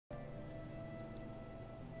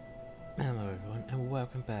Hello everyone, and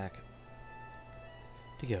welcome back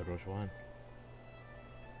to Guild Wars 1.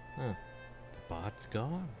 Huh. The bot's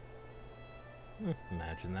gone?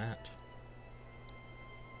 Imagine that.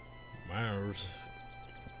 Mars.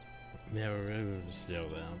 Mirror is still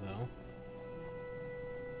down though.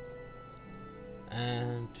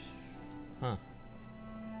 And... Huh.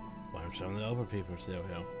 Wonder if some of the other people are still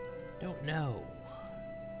here. Don't know.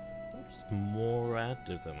 It's more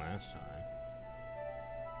active than last time.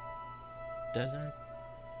 Doesn't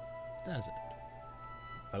it?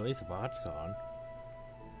 At least the bot's gone.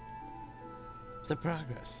 It's the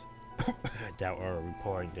progress. I doubt our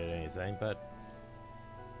reporting did anything, but...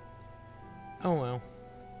 Oh well.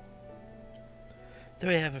 So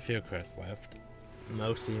we have a few quests left.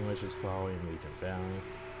 Mostly in which is following Regent Valley.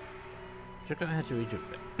 So we're gonna have to Regent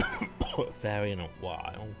Valley in a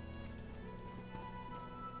while.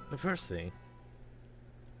 The first thing...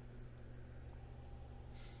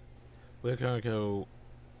 We're gonna go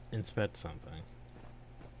inspect something.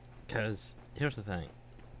 Because, here's the thing.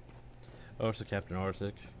 Also, Captain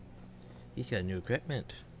Orsic, he's got new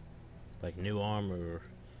equipment. Like new armor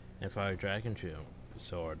and Fire Dragon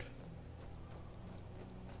sword.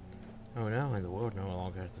 Oh no, and the world no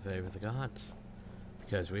longer has to favor the gods.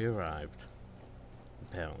 Because we arrived.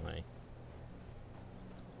 Apparently.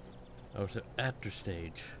 Oh, so after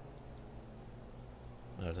stage.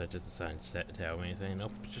 Oh, is that just a sign to tell me anything?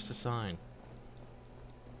 Nope, it's just a sign.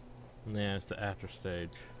 Yeah, it's the after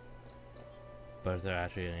stage. But is there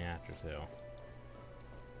actually any after sale?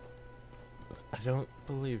 I don't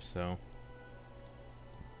believe so.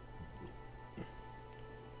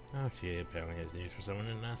 Oh, she apparently has news for someone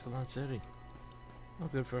in Ascalon City. Oh,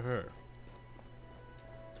 good for her.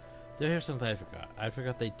 So here's something I forgot. I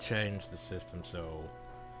forgot they changed the system so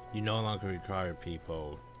you no longer require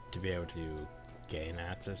people to be able to gain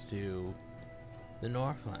access to the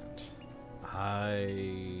Northlands.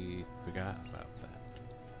 I forgot about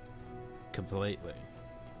that. Completely.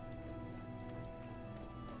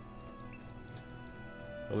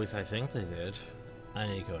 At least I think they did. I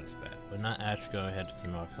need to go inspect. We're not actually going to head to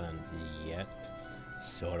the Northlands yet.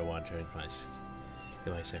 Sort of want to change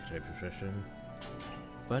my secondary position.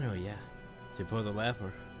 But no, yeah. So you pull the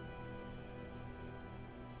lever.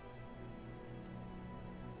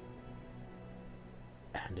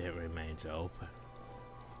 And it remains open.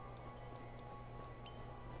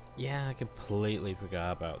 Yeah, I completely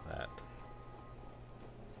forgot about that.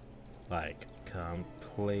 Like,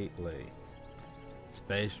 completely.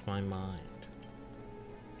 Spaced my mind.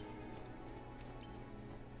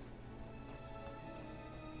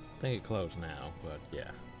 I think it closed now, but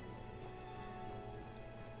yeah.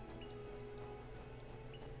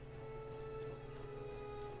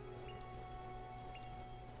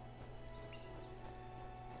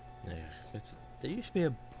 Yeah, there used to be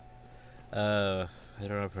a, I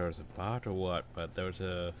don't know if there was a bot or what, but there was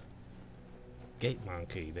a gate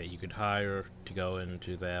monkey that you could hire to go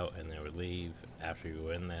into there and they would leave after you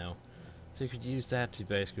were in there. So you could use that to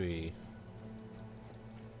basically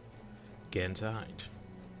get inside.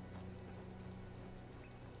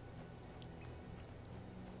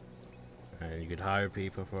 And you could hire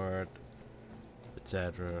people for it,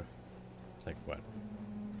 etc. It's like what?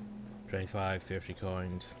 25, 50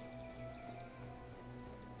 coins.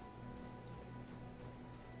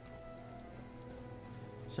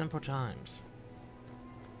 Simple times.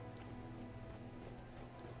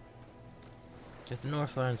 If the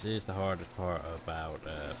Northlands is the hardest part about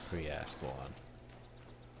free Ascalon.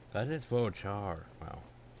 But it's full of char, well.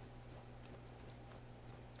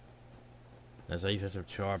 There's even some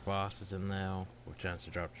char bosses in there, with chance to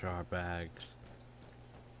drop char bags.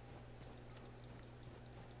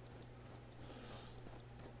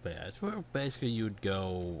 But yeah, it's where basically you'd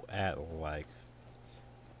go at like,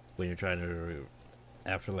 when you're trying to,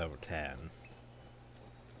 after level 10.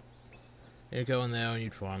 You'd go in there and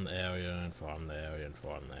you'd farm the area and farm the area and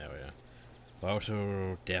farm the area.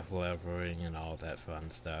 Also death leveling and all that fun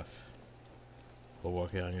stuff. We're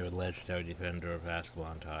working on your legendary defender of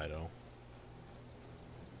Ascalon title.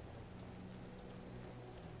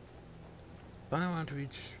 But I want to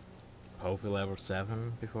reach hopefully level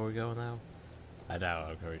 7 before we go now. I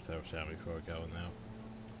doubt I'll reach level 7 before we go now.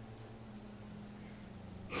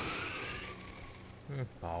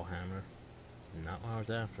 Ball hammer. Not what I was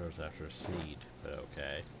after a seed, but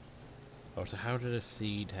okay. Oh, so how did a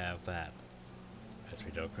seed have that? As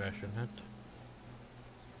we don't question it.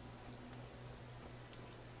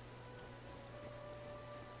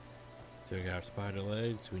 So we got our spider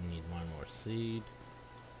legs, we need one more seed.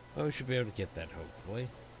 Oh, we should be able to get that hopefully.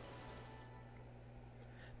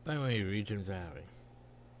 By the way, Regent Valley.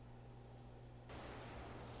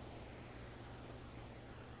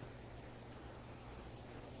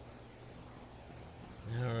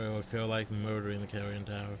 feel like murdering the carrion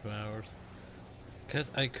tower for hours. Because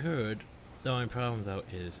I could. The only problem though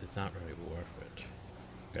is it's not really worth it.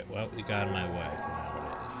 Okay, well, you got in my way for now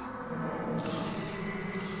it is.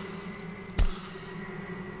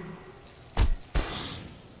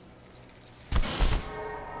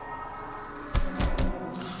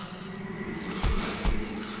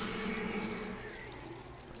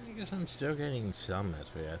 I guess I'm still getting some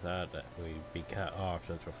mystery. I thought that we'd be cut off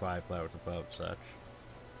since we're 5 levels above such.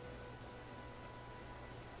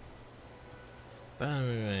 But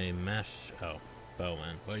anyway, oh,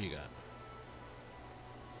 Bowman, what do you got?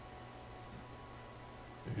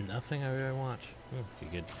 Nothing I really want. You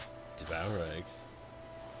could devour eggs.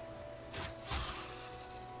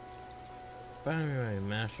 But anyway,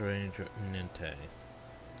 Master Ranger Nente.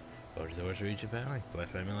 Orders the horse reach your valley.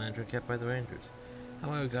 Blessed by Melandra, kept by the Rangers. How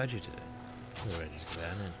will I guide you today? The Ranger's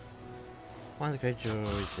companion. One of the great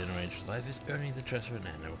joys in a Ranger's life is earning the trust of an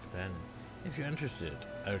animal companion. If you're interested,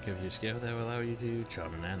 I will give you a skill that will allow you to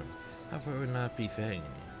charm an animal. However, it would not be fitting.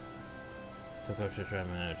 So close to charm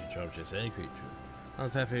an animal to charm just any creature. On the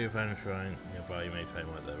path you'll find a shrine nearby. You may find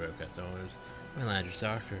one of the Roadcast owners, Melandra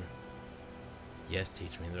Stalker. Yes,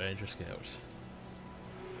 teach me the Ranger skills.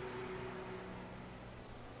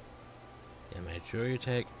 Yeah, make sure you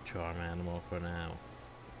take charm animal for now.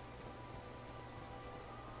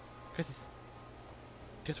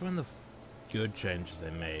 Because one of the good changes they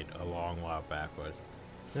made a long while back was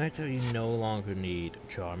that you no longer need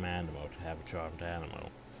charm animal to have a charmed animal.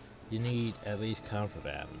 You need at least comfort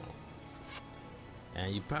animal.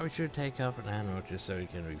 And you probably should take comfort animal just so you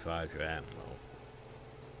can revive your animal.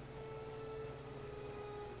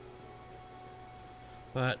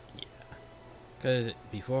 But yeah, because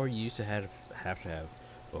before you used to have to have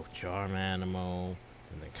both charm animal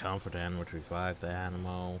and then comfort animal to revive the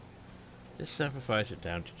animal. This simplifies it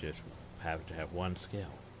down to just having to have one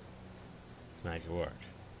skill to make it work.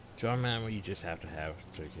 Charm animal you just have to have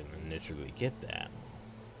so you can initially get the animal.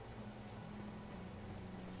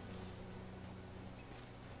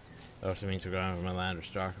 Also means we're going over Melandra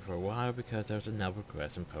Stalker for a while because there's another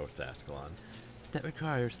quest in Post-Ascalon that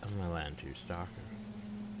requires a Melandra Stalker.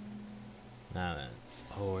 Now then,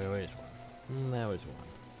 oh, there is one. There was one.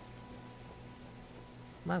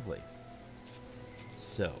 Lovely.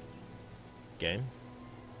 So, game.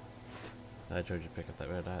 I told you to pick up that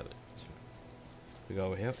red island. So we go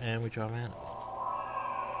over here and we charm animal.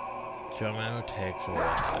 Charm animal takes a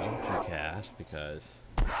while to cast because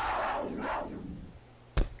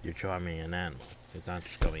you're charming an animal. It's not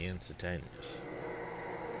just going instantaneous.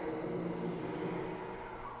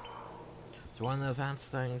 So one of the advanced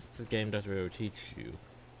things the game doesn't really teach you,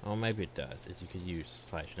 or maybe it does, is you could use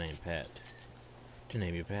 /name pet to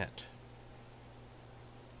name your pet.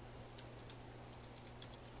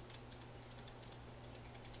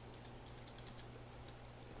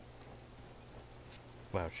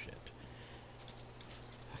 Well, shit.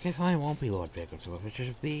 Okay, fine, it won't be Lord Bigglesworth, it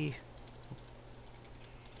should be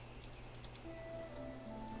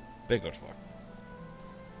Bigglesworth.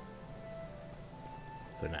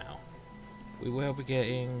 For now. We will be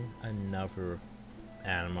getting another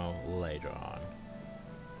animal later on.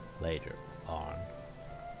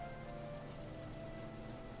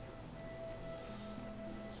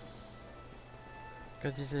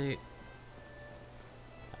 Because you see,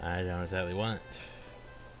 I don't exactly want it.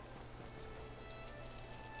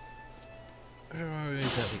 I don't really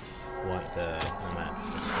exactly want the map.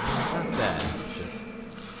 It's not bad, it's just...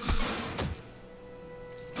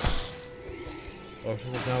 Also,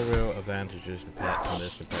 there's no real advantages to pets in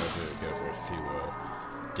this compared to the Go Force 2 world.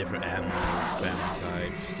 Different animals, family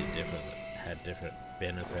types, had different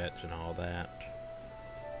benefits and all that.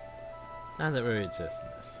 None that really exists in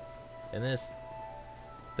this. In this,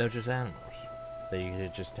 they're just animals that you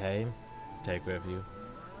could just tame, take with you,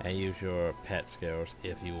 and use your pet skills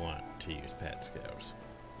if you want to use pet skills.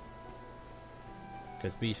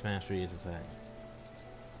 Because Beast Mastery is a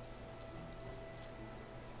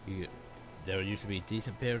thing. There used to be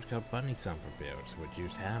decent builds called Bunny Thumper builds, which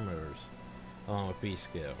used hammers along with beast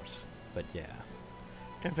skills. But yeah,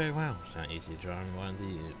 done very well. It's not easy to charm one of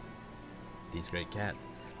these great cats.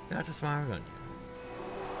 Not to smile on you.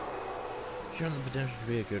 Showing the potential to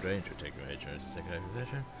be a good ranger, take a ranger as a secondary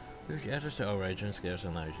profession. Use your access to all ranger and skills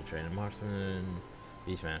and allows you to train a marksman,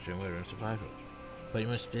 beast master, and wilderness survival. But you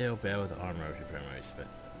must still bear with the armor of your primary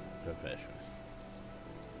profession.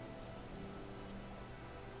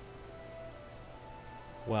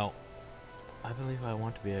 Well, I believe I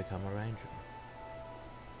want to become a ranger.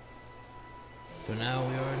 So now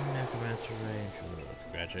we are a necromancer ranger.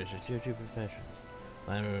 Congratulations to your two professions.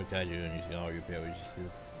 I will guide you in using all your abilities to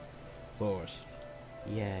the forest.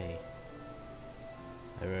 Yay.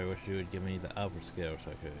 I really wish you would give me the other skill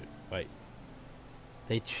so I could... Wait.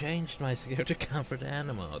 They changed my skill to Comfort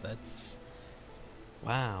Animal. That's...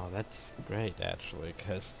 Wow, that's great actually,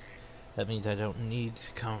 because that means I don't need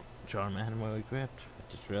Charm Animal equipped.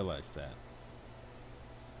 I just realized that.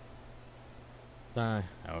 I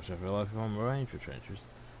also realized from Ranger Trenches,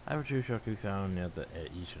 I have two shark we found near the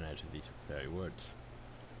eastern edge of these very woods.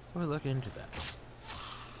 We'll look into that.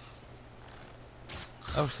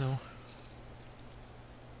 Also,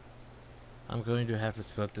 I'm going to have to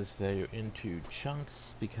split this video into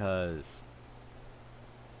chunks because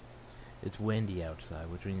it's windy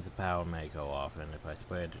outside, which means the power may go off, and if I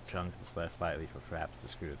split it into chunks, it's less likely for traps to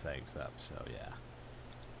screw things up, so yeah.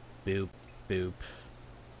 Boop, boop.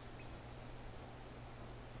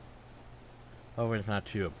 Oh, it's not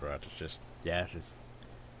too abrupt, it's just, yeah, it's just...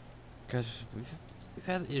 Because we've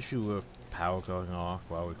had the issue with power going off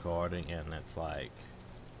while recording, and it's like...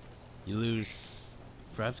 You lose...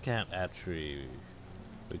 Fraps can't actually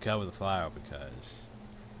recover the fire because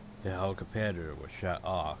the whole computer was shut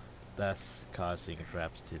off, thus causing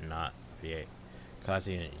Fraps to not be...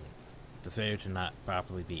 causing the failure to not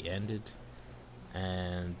properly be ended,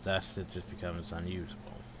 and thus it just becomes unusable.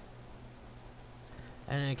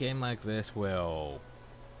 And in a game like this, well,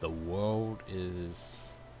 the world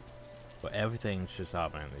is... well, everything's just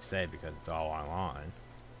automatically saved because it's all online.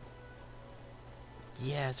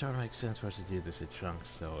 Yeah, it sort of makes sense for us to do this in chunks,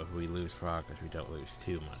 so if we lose progress, we don't lose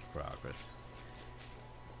too much progress.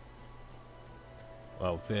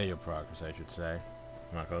 Well, video progress, I should say.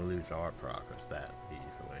 I'm not going to lose our progress that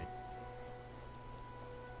easily.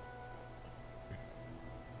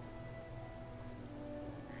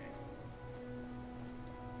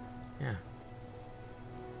 Yeah.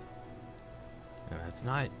 And that's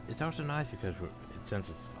nice. It's also nice because since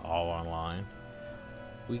it's all online,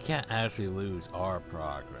 we can't actually lose our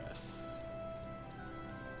progress.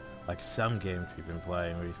 Like some games we've been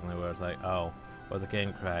playing recently where it's like, oh, well the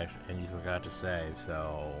game crashed and you forgot to save,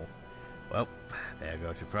 so... well, there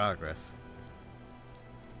goes your progress.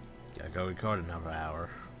 Gotta go record another hour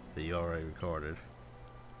that you already recorded.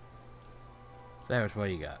 There's what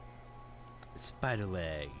you got. Spider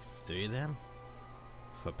legs. 3 of them?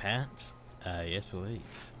 For pants? Yes please.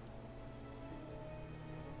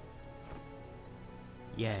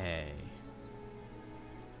 Yay.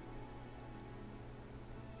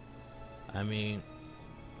 I mean,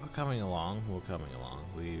 we're coming along.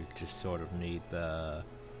 We just sort of need the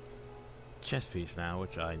chest piece now,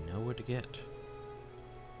 which I know where to get.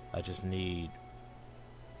 I just need...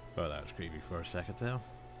 oh, that was creepy for a second though.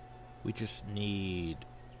 We just need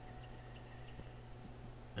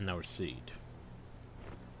another seed.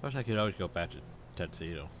 Of course I could always go back to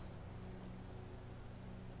Tuxedo.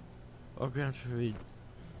 Or Grand Food.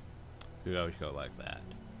 We always go like that.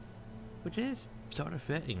 Which is sort of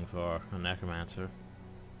fitting for a necromancer.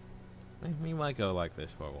 We might go like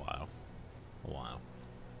this for a while.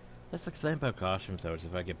 Let's explain about costumes though,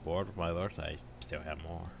 if I get bored with my alerts, I still have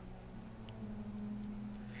more.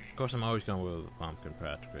 Of course I'm always going with the pumpkin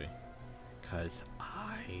practically. Cause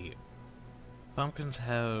pumpkins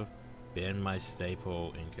have been my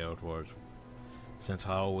staple in Guild Wars since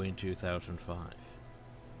Halloween 2005.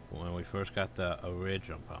 When we first got the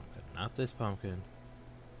original pumpkin. Not this pumpkin.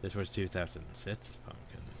 This was 2006's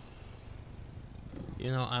pumpkin.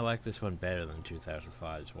 You know, I like this one better than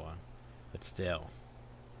 2005's one. But still.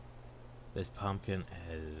 This pumpkin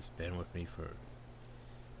has been with me for...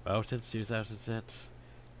 well, since 2006.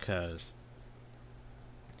 Cause...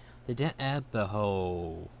 they didn't add the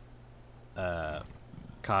whole...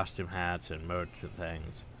 costume hats and merch and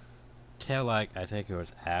things. Till like, I think it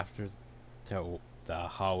was after... till the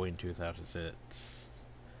Halloween 2006.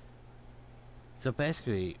 So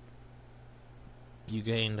basically, you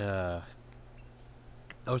gained oh,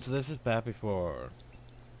 so this is back before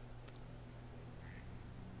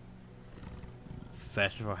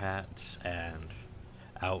festival hats and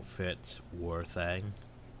outfits were a thing.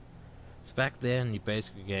 So back then, you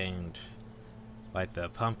basically gained like the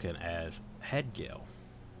pumpkin as headgear,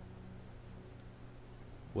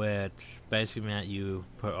 which basically meant you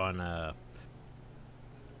put on a...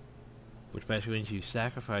 which basically means you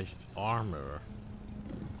sacrificed armor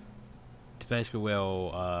to basically wear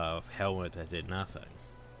a helmet that did nothing,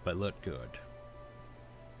 but looked good.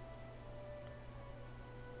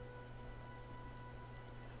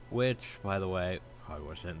 Which, by the way, probably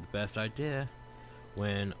wasn't the best idea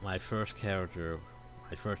when my first character,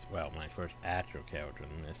 my first actual character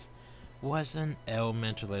in this, was an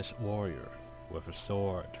elementalist warrior with a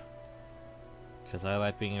sword. Because I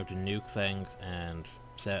like being able to nuke things and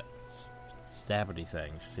set stabby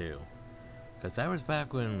things too. Because that was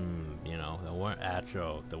back when, you know, there weren't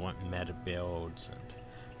meta builds, and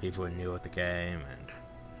people were new at the game, and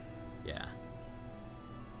yeah.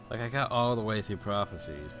 Like, I got all the way through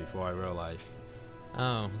Prophecies before I realized,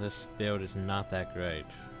 oh, this build is not that great.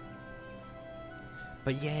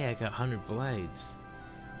 But yeah, I got 100 blades.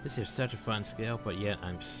 This is such a fun skill, but yet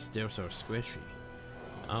I'm still so squishy.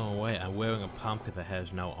 Oh wait, I'm wearing a pumpkin that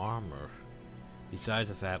has no armor. Besides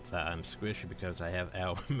the fact that I'm squishy because I have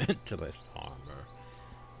elementalist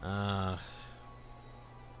armor.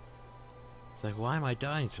 It's like, why am I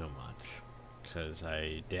dying so much? Because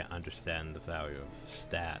I didn't understand the value of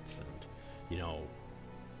stats and, you know,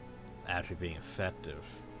 actually being effective.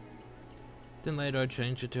 Then later I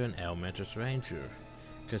changed it to an elementalist ranger,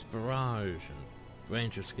 because barrage and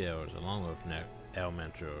ranger skills along with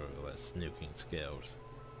elementalist nuking skills,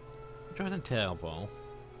 which wasn't terrible.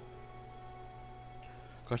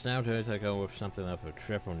 Of course nowadays I go with something of a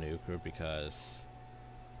triple nuker because,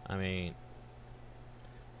 I mean,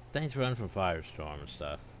 things run from Firestorm and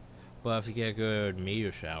stuff, but if you get a good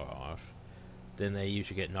meteor shower off, then they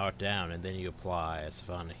usually get knocked down, and then you apply a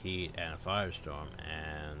Savannah of Heat and a Firestorm,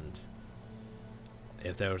 and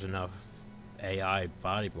if there was enough AI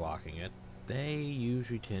body blocking it, they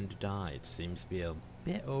usually tend to die. It seems to be a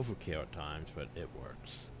bit overkill at times, but it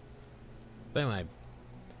works. But anyway,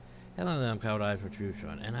 hello there, I'm Cloud Eye for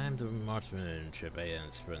Trutron, and I'm the marksmanship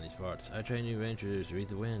ANs for these parts. I train new rangers to read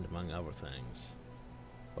the wind, among other things.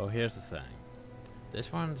 Well, here's the thing.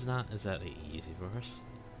 This one's not exactly easy for us.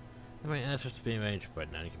 I mean, that's just being ranger,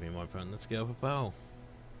 but none can be more fun than the skill of a bow.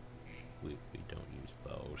 We don't use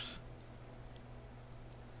bows.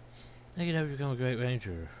 I can never become a great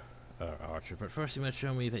ranger or archer, but first you must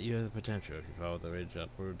show me that you have the potential. If you follow the ridge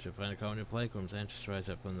upwards, you'll find a colony of plagueworms and just rise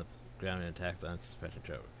up from the ground and attack the unsuspecting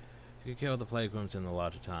trooper. If you can kill the plagueworms in a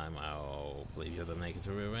lot of time, I'll believe you'll then make it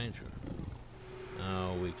to a real ranger.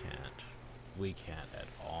 No, we can't. We can't at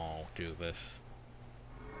all do this.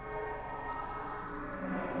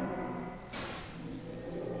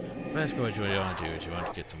 Basically what you want to do is you want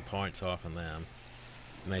to get some points off on them,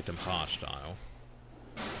 make them hostile.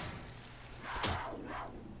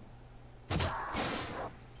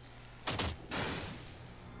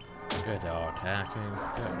 Good, they're all attacking.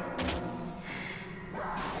 Good.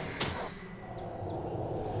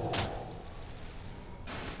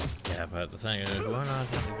 Yeah, but the thing is, we're not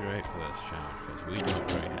really great for this challenge because we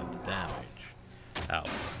don't really have the damage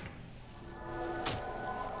output.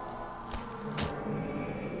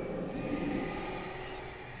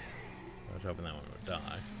 I was hoping that one would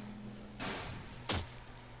die.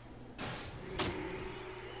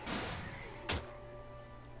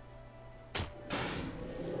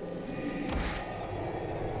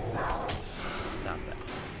 Stop that.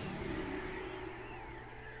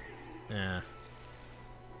 Yeah.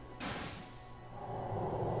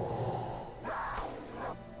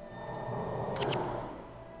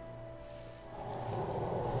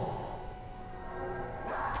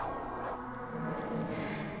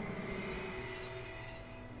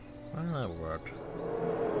 Well, that worked.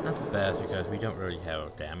 Not the best because we don't really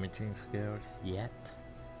have damaging skills yet.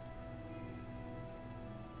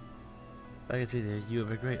 I can see that you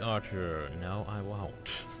have a great archer. No, I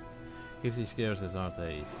won't. If these skills aren't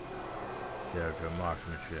they serve for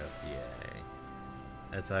marksmanship,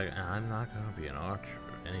 yay. It's like, I'm not gonna be an archer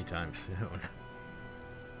anytime soon.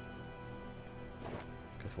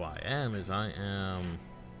 Because what I am is I am...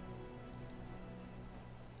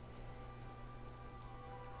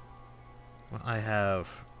 Well, I have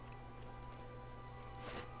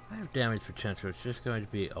damage potential. It's just going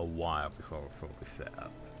to be a while before we're fully set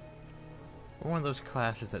up. We're one of those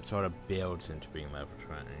classes that sort of builds into being level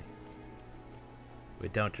 20. We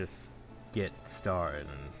don't just get started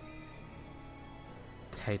and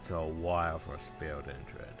it takes a while for us to build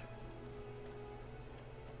into it.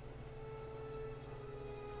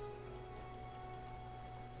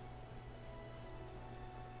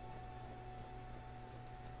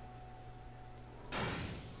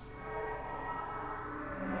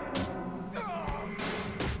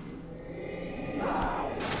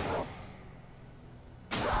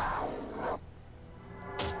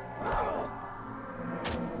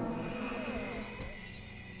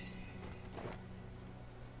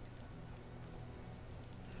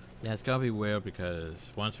 Yeah, it's gonna be weird because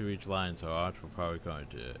once we reach Lion's Arch, we're probably going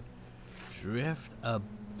to drift a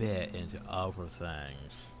bit into other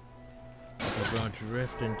things. We're going to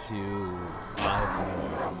drift into Isles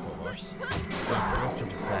North, of course. We're going to drift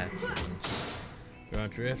into factions. We're going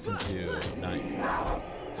to drift into Nightfall.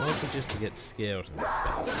 Mostly just to get skills and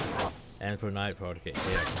stuff. And for Nightfall to get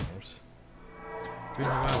heroes. The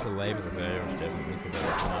reason why the label the videos differently for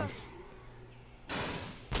those ones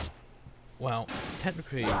Well,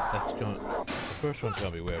 technically, the first one's gonna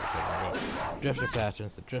be weird because we've got Drift of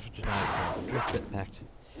Factions, the Drift of United, the Drift of Pact,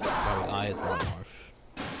 probably Eye of the North.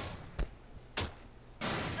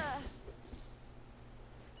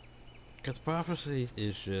 Because Prophecies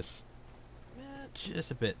is just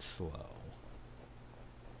a bit slow.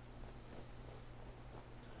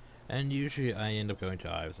 And usually I end up going to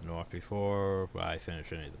Eye of the North before I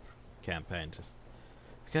finish any of the campaigns.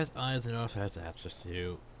 Because Eye of the North has access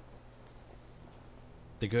to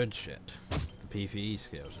the good shit. The PvE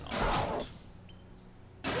skills and all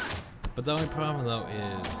that. But the only problem though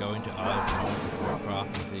is going to Eye of the North before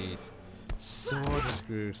Prophecies sort of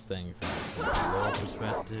screws things up from a lore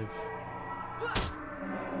perspective.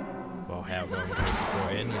 Well, how going to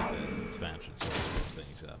before any of the expansions sort of screws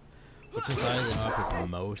things up. But since Eye of the North is the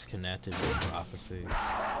most connected with Prophecies,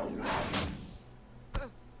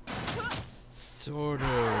 sort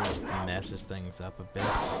of messes things up a bit.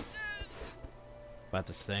 But at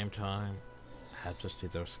the same time, access to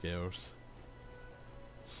those skills,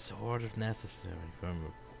 sort of necessary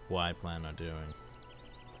from what I plan on doing.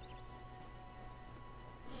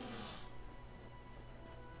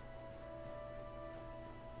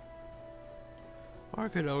 Or I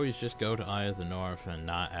could always just go to Eye of the North and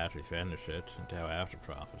not actually finish it until after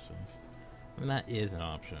Prophecies. And that is an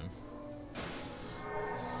option.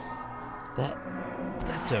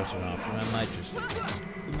 That's also an option.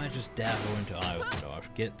 We might just dabble into Eye of the North,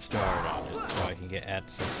 get started on it, so I can get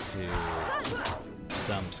access to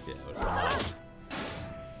some skills, but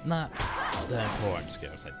not the important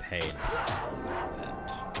skills I paid for that.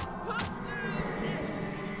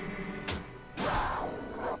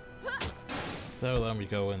 So let me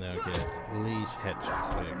go in there and get at least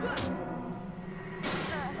headshots figured.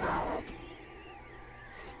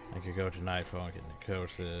 I could go to Nightfall and get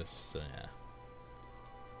Necrosis, so yeah.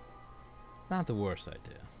 Not the worst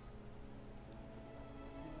idea.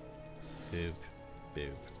 Boop,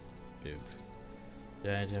 boop, boop.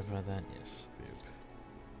 Did I identify that? Yes, boop.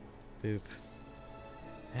 Boop.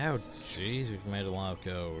 Oh jeez, we've made a lot of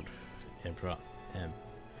gold in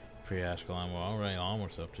pre-Ashkelon. We're already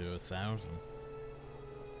almost up to 1,000.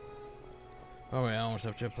 Oh, we're almost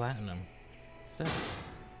up to platinum.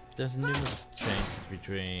 There's numerous changes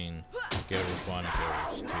between Guild Wars 1 and Guild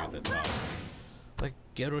Wars 2 that's awesome. Like,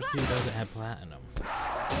 Guild Wars 2 doesn't have platinum.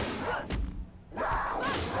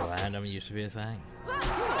 Platinum used to be a thing.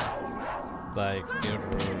 Like, Guild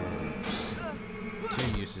Wars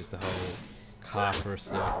 2 uses the whole copper,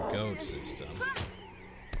 silver, gold system.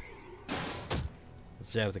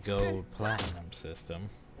 Instead of the gold, platinum system.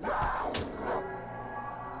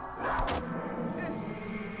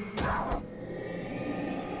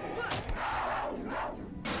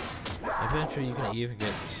 Eventually you can even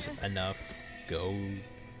get enough gold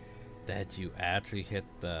that you actually hit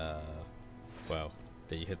the, well,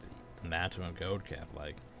 that you hit the maximum gold cap.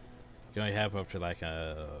 Like, you only have up to like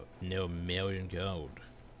a million gold.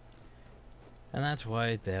 And that's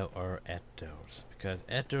why there are Ethos. Because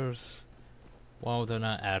Ethos, while they're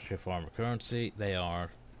not actually a form of currency, they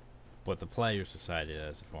are what the players decided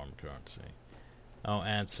as a form of currency. Oh,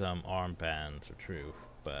 and some armbands are true,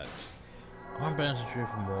 but armbands are true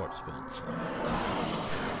for more expensive.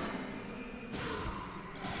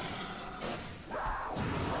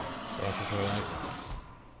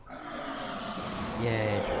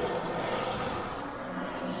 Yay.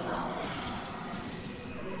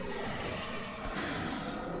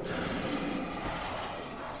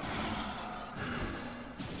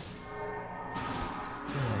 I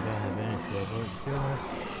don't have any silver.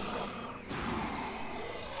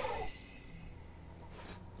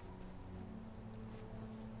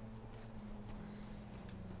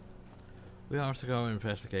 We also go and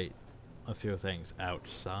investigate a few things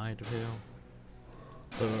outside of here.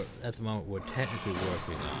 But at the moment we're technically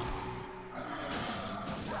working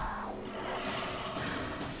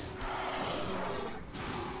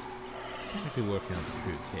on the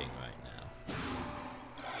True King right now.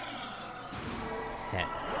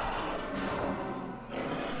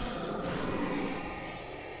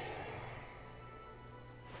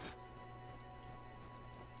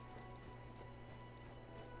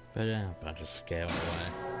 But yeah, a bunch of scale away.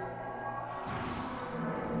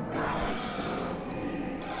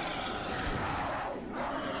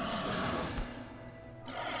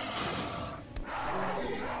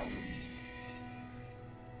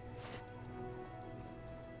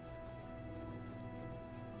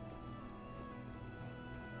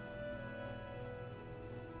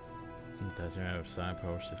 Doesn't have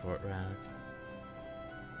signposts to Fort Rannoch.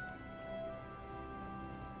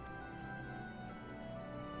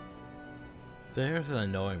 So here's an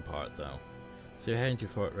annoying part though. So you're heading to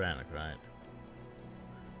Fort Rannoch, right?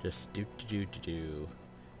 Just do.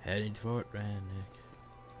 Heading to Fort Rannick.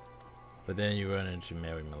 But then you run into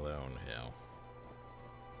Mary Malone Hill.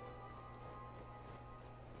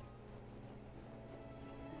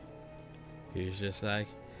 He's just like,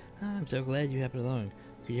 oh, I'm so glad you happened along.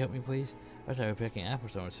 Could you help me please? I started picking apple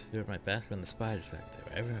thorns to fill my basket and the spiders back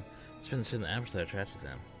there. Everyone shouldn't sit in the apples that attracted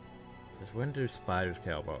them. Says, when do spiders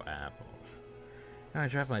care about apples? Now I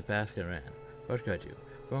dropped my basket and ran. What could I do?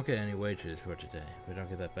 Won't get any wages for today if I don't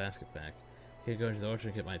get that basket back. Can you go into the orchard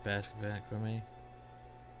and get my basket back for me?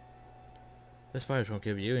 The spiders won't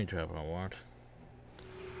give you any trouble, I won't.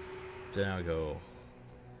 So now I go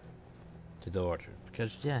to the orchard.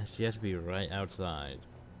 Because yes, you have to be right outside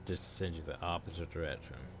just to send you the opposite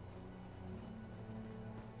direction.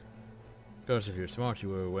 Of course, if you're smart, you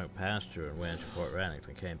would have went past her and went to Fort Rannick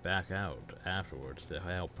and came back out afterwards to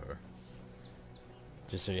help her.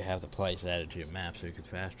 Just so you have the place added to your map so you can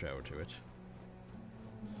fast travel to it.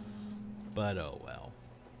 But oh well.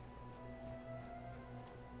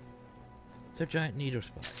 It's a giant needle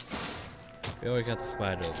spider. We already got the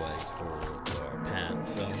spider legs for our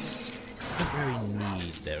pants, so we don't really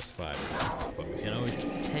need their spider legs, but we can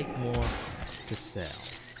always take more to sell.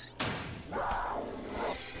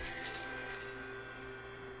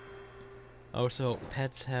 Also,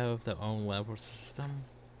 pets have their own level system,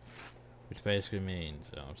 which basically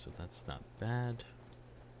means, so that's not bad.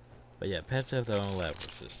 But yeah, pets have their own level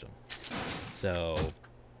system. So,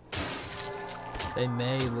 they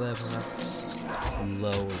may level up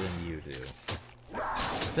lower than you do.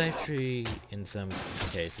 Especially in some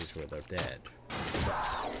cases where they're dead.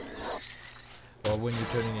 Or when you're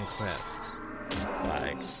turning in quests.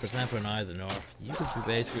 Like, for example, in Eye of the North, you could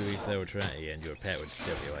basically reach level 20 and your pet would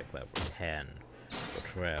still be like level 10 or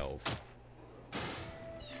 12.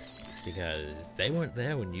 Because they weren't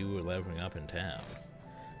there when you were leveling up in town.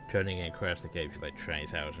 Turning in quests that gave you like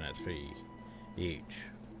 20,000 XP each.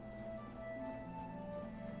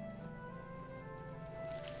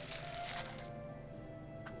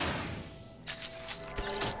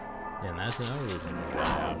 Yeah, and that's another reason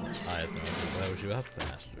why Eye of the North levels you up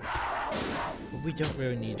faster. But we don't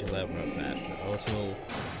really need to level up faster. Also,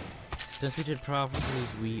 since we did Prophecies,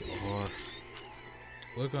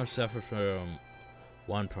 we're going to suffer from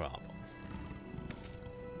one problem.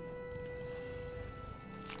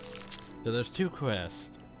 So there's 2 quests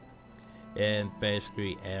in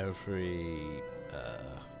basically every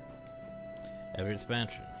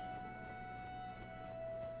expansion.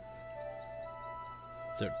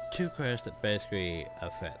 So 2 quests that basically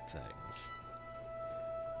affect things.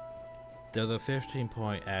 They're the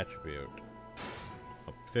 15-point attribute,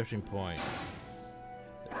 15-point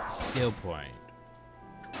skill point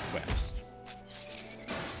quest.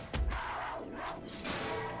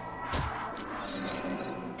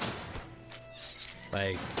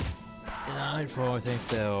 Like, in Nightfall, I think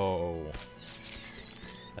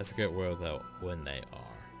I forget when they are.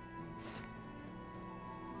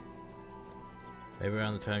 Maybe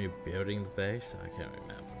around the time you're building the base? I can't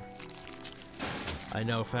remember. I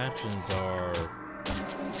know factions are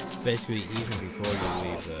basically even before you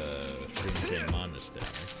leave the Green Monastery.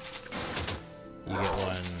 You get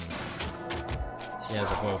one, yeah,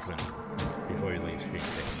 the both before you leave Green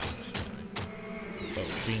Monastery. But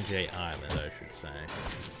Green J Island, I should say.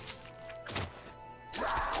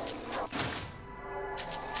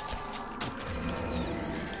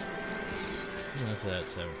 That's that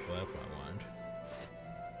 7th level I wanted.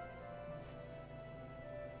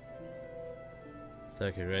 So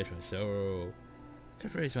I could raise my soul.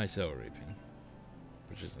 Could raise my soul reaping,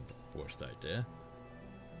 which isn't the worst idea.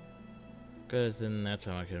 Because then that's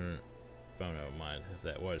how I can. Oh no, mind.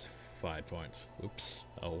 That was 5 points. Oops.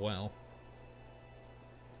 Oh well.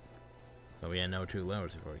 But we had no 2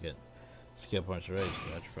 levels before we get skill points raised, so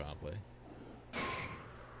that's probably.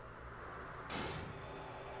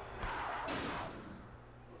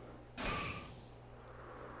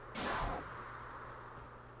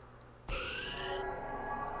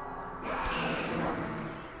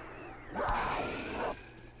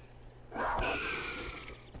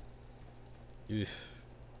 Oof.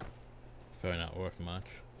 Probably not worth much.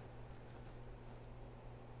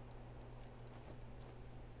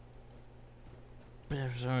 Yeah,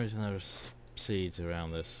 for some reason there's seeds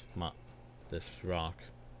around this rock.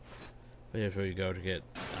 But here's where you go to get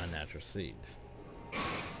unnatural seeds. But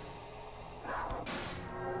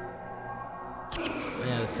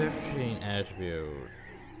yeah, the 15 attribute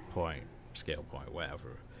point, skill point,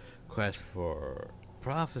 whatever, quest for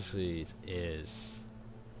Prophecies is...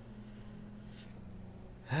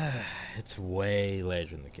 it's way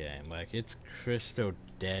later in the game. Like, it's Crystal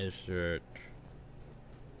Desert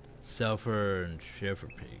Sulfur and Shiver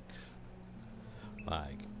Peaks.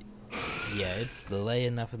 Like, yeah, it's delayed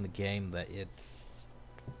enough in the game that it's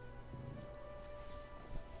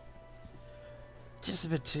just a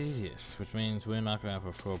bit tedious, which means we're not going to have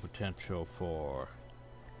a full potential for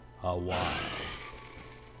a while.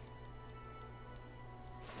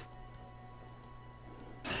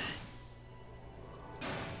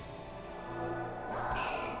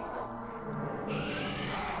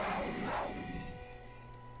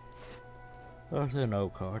 There's a no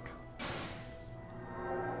card.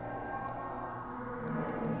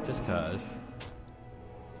 Just cause.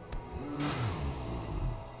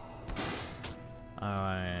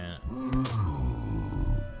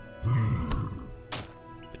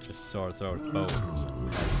 It just sort of throws bows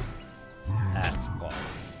and axe claw.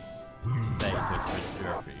 Its face is a bit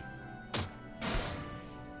jerky.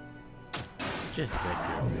 Just a bit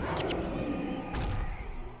jerky.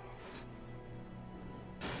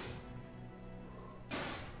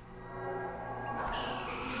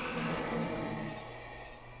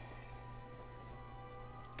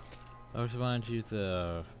 I was wanting to use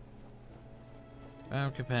the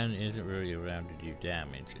Arm Companion isn't really around to do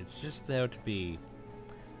damage. It's just there to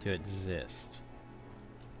exist.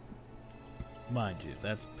 Mind you,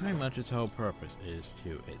 that's pretty much its whole purpose, is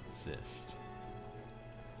to exist.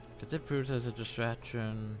 Because it proves as a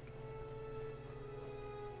distraction,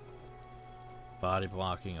 body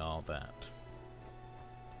blocking, all that.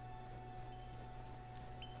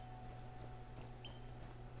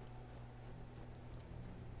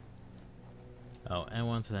 Oh, and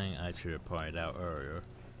one thing I should have pointed out earlier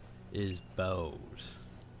is bows.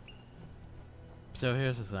 So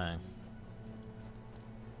here's the thing.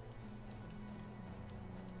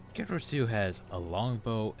 Guild Wars 2 has a long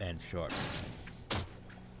bow and short bow.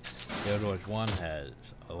 Guild Wars 1 has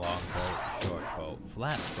a long bow, short bow,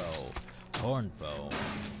 flat bow, horn bow,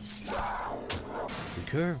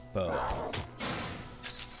 recurve bow.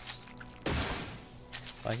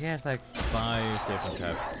 Like it has like 5 different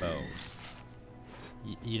types of bows.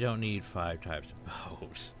 You don't need 5 types of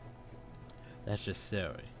bows. That's just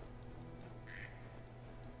silly.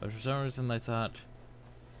 But for some reason they thought,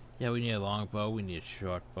 yeah, we need a long bow, we need a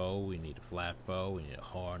short bow, we need a flat bow, we need a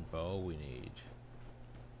horn bow, we need...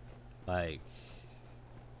 like...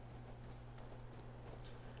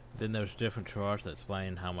 Then there's different charts that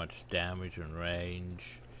explain how much damage and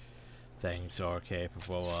range things are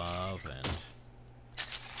capable of, and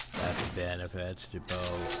that's the benefits to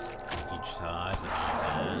both each type and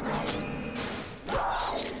all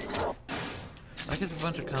that. Like it's a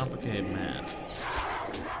bunch of complicated math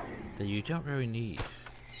that you don't really need.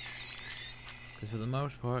 Because for the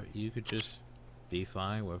most part, you could just be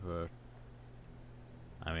fine with a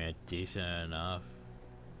decent enough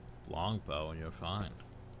longbow and you're fine.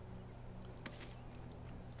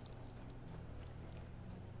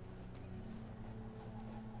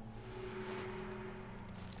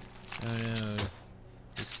 Oh no,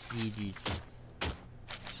 it's easy.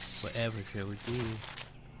 Whatever shall we do?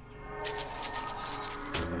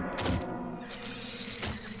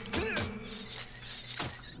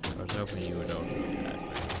 I was hoping you would also attack,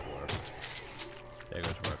 but it didn't work. There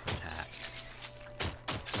goes work for attack.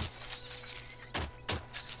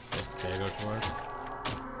 There goes work.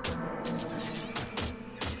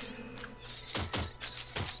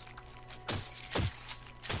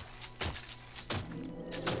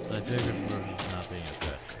 The bigger work is not being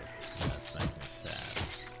effective. That's making me sad.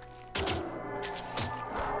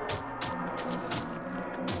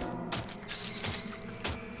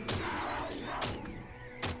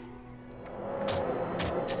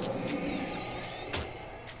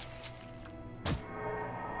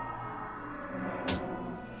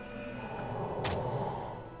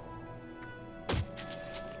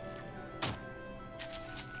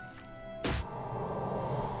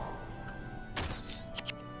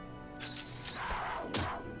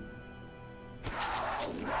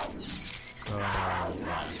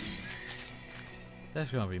 There's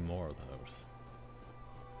gonna be more of those.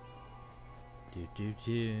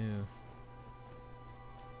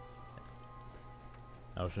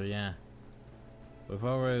 Oh, so yeah. We've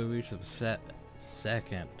already reached the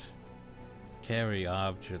second carry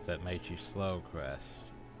object that makes you slow crest.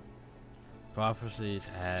 Prophecies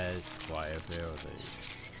has quite a few of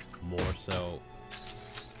these. More so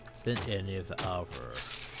than any of the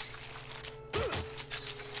others.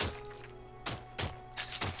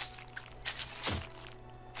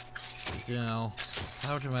 You know,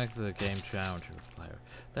 how to make the game challenging for the player.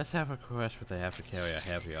 Let's have a quest where they have to carry a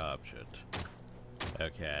heavy object.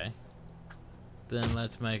 Okay. Then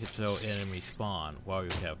let's make it so enemies spawn while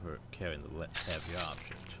you're carrying the heavy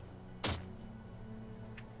object.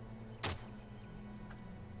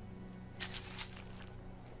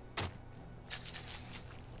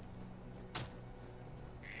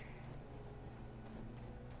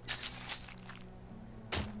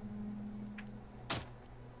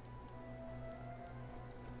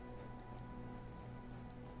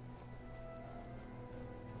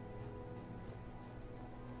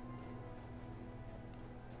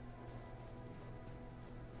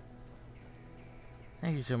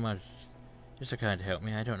 Thank you so much. You're so kind to help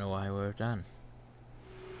me. I don't know what I would have done.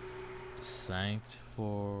 Thanks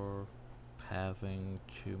for having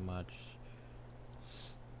too much...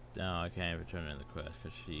 No, I can't even turn in the quest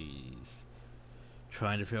because she's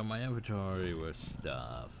trying to fill my inventory with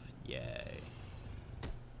stuff. Yay.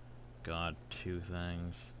 Got 2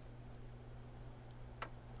 things.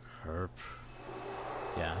 Herp.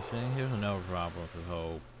 Yeah, see, here's another problem with the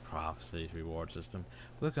whole Prophecies reward system.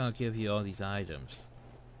 We're gonna give you all these items.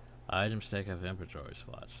 Items take up inventory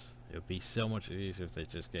slots. It would be so much easier if they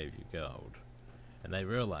just gave you gold. And they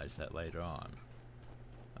realized that later on.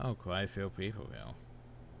 Oh, quite a few people here.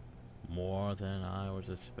 More than I was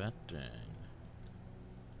expecting.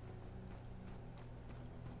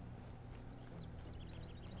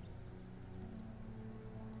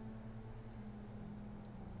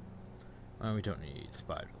 Well, we don't need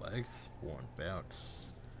spider legs, worn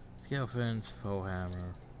belts, scale fins, full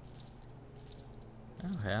hammer.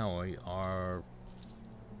 Oh hell, we are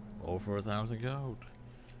over 1,000 gold.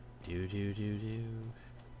 Do.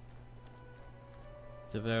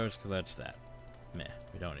 Severus collects that. Meh,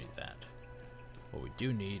 we don't need that. What we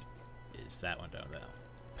do need is that one down there.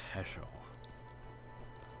 Special.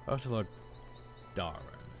 Also Lord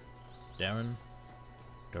Darren?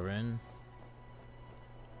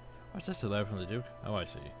 What's this, a letter from the Duke? Oh, I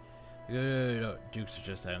see. The Duke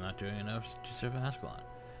suggests that I'm not doing enough to serve Ascalon.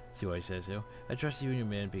 See what he says here? I trust you and your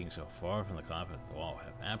men, being so far from the conflict of the wall,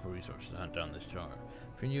 have ample resources to hunt down this charge.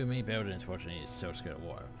 Between you and me, Baradin's fortunately is so scared of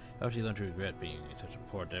war. How would you learn to regret being such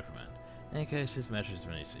a poor diplomat? In any case, his message is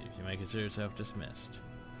many received. You may consider yourself dismissed.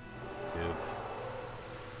 Goop.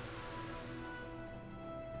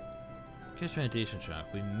 Gives me a decent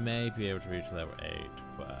chunk. We may be able to reach level 8,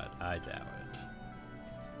 but I doubt it.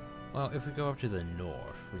 Well, if we go up to the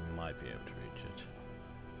north, we might be able to reach it.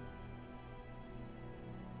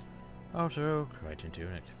 Also, Crichton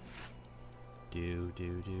Tunic. Do.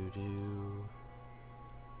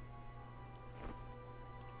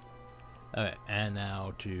 Okay, and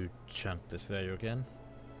now to chunk this video again.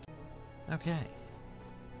 Okay.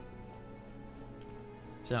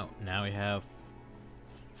 So, now we have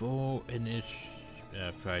full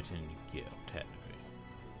Crichton Guild, technically.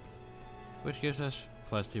 Which gives us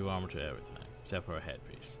 +2 armor to everything, except for a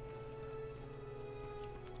headpiece.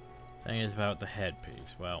 Thing is about the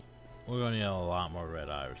headpiece, well, we're going to need a lot more red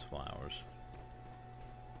iris flowers.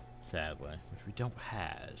 Sadly, which we don't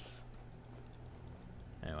have.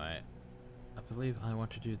 Anyway, I believe I want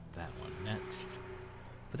to do that one next.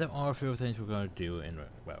 But there are a few things we're going to do in,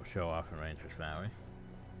 well, show off in Ranger's Valley.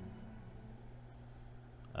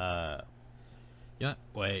 Yeah,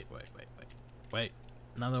 wait.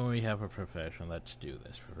 Now that we have a profession, let's do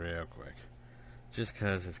this real quick. Just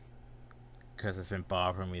cause it's been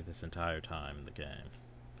bothering me this entire time in the game.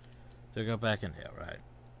 So go back in here, right?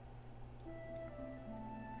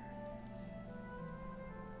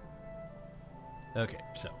 Okay,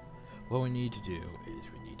 so what we need to do is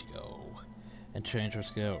we need to go and change our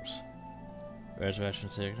skills. Resurrection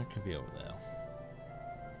Signal can be over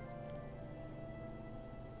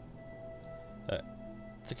there.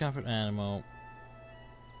 It's a comfort animal.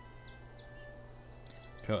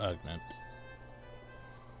 Pro-Ugnant.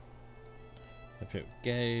 Appear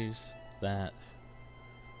gaze, that.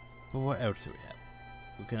 But what else do we have?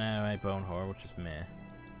 We can animate Bone Horror, which is meh.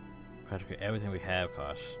 Practically everything we have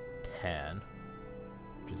costs 10,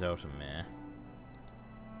 which is also meh.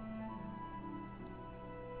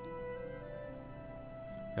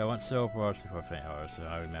 I want Soul Bars before Faint Horror, so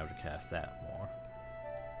I remember to cast that more.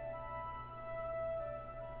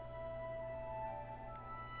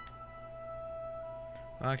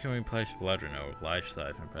 Why can we replace Bludgeon with Life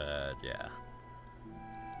Siphon Pad? Yeah.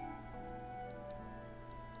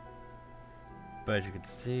 But as you can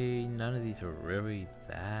see, none of these are really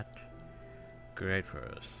that great for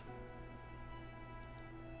us.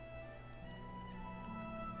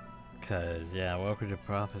 Cause yeah, welcome to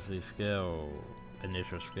Prophecy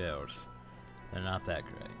initial skills. They're not that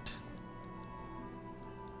great.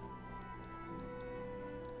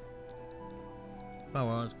 Oh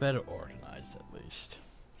well, it's better organized at least.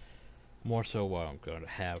 More so what I'm going to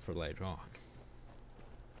have for later on.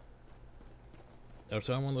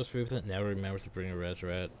 Also, I'm one of those people that never remembers to bring a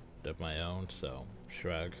resurrect of my own, so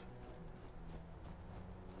shrug.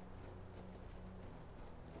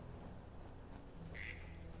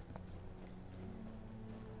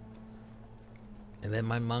 And then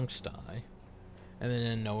my monks die, and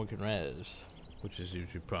then no one can res, which is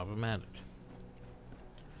usually problematic.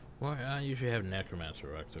 Well, I usually have Necromancer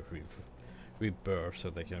Rocks of rebirth so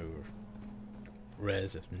they can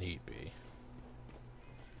res if need be.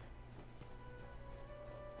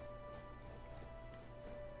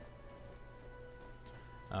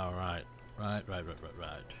 Right.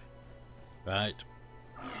 Right.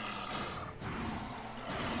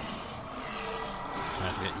 I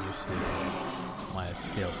have to get used to my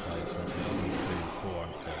skill placement. 2, 3, 4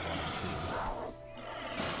 instead of 1, 2.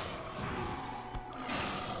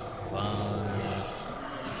 5,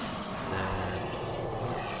 6,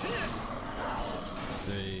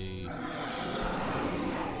 3.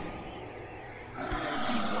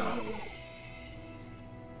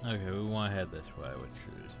 Okay, we want to head this way, which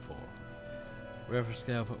is 4. River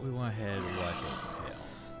scale, but we want to head right over hill.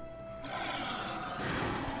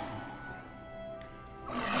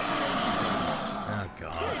 Oh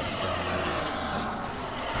god,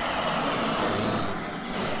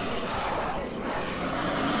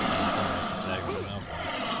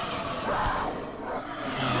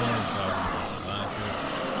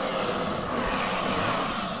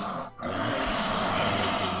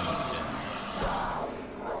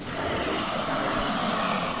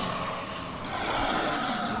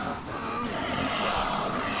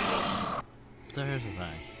 so here's the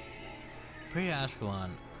thing.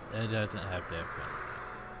 Pre-Ascalon, it doesn't have death penalty.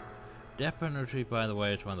 Death penalty, by the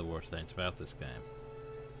way, is one of the worst things about this game.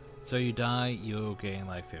 So you die, you'll gain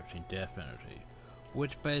like 15 death penalty,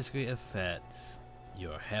 which basically affects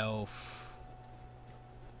your health,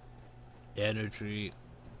 energy.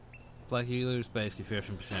 Like you lose basically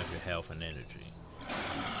 15% of your health and energy,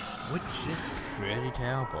 which is pretty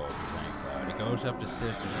terrible if you think about it. It goes up to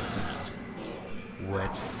 60%.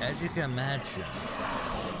 Which, as you can imagine,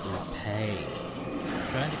 is pain.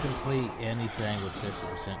 Trying to complete anything with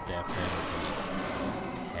 60% death penalty is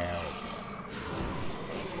hell.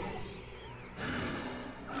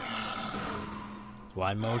 That's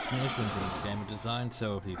why most missions in this game are designed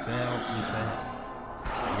so if you fail, you fail.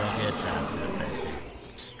 You don't get a chance to basically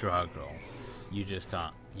struggle. You just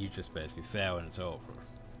can't. You just basically fail and it's over.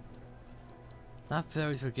 Not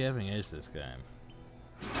very forgiving is this game.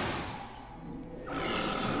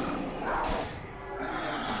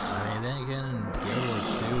 Then again, Guild Wars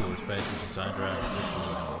 2 was basically designed around a system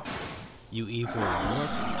where you either work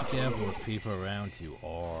together with people around you,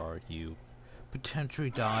 or you potentially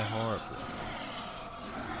die horribly.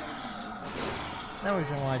 That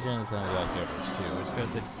reason why I didn't think about Guild Wars 2 is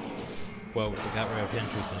because they got rid of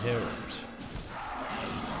entries and heroes.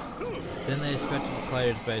 Then they expected the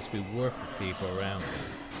player to basically work with people around them.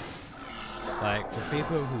 Like, for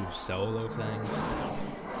people who solo things,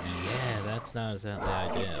 yeah, that's not exactly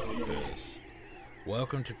ideal, because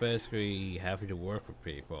welcome to basically having to work with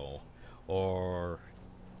people, or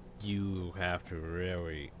you have to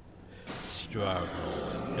really struggle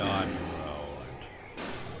and dodge a roll, and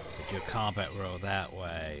do a combat roll that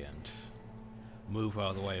way, and move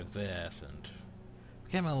out of the way of this, and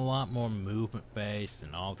became a lot more movement based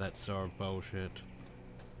and all that sort of bullshit,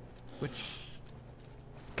 which,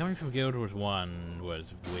 coming from Guild Wars 1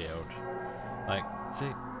 was weird. Like, see,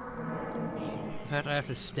 in fact, I have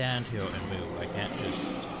to stand here and move. I can't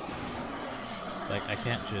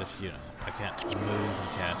just, you know, I can't move and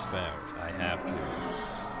cast spells. I have to.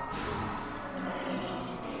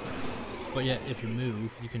 But yet, if you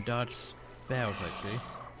move, you can dodge spells, like, see?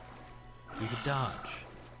 You can dodge.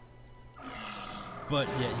 But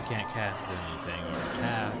yet, you can't cast anything or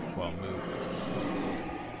attack while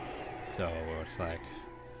moving. So, it's like,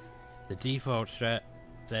 the default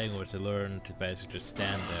thing was to learn to basically just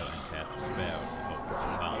stand there and cast spells and hope for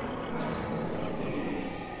survival.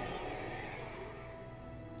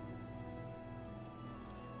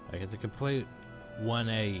 Like, it's a complete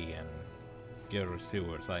 180 in Guild Wars 2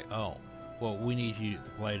 where it's like, oh, well, we need you, the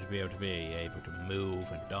player, to be able to move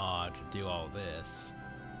and dodge and do all this.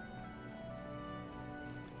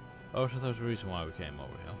 Oh, so there's a reason why we came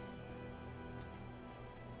over here.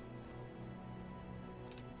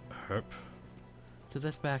 Herp. To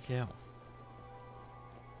this back hill.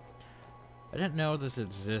 I didn't know this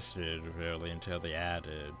existed really until they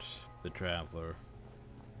added the Traveler.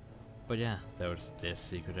 But yeah, there was this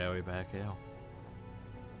secret area back hill.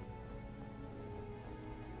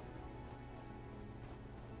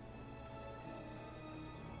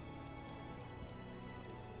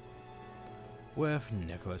 With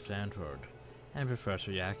Nicholas Sanford and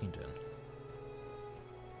Professor Yackington.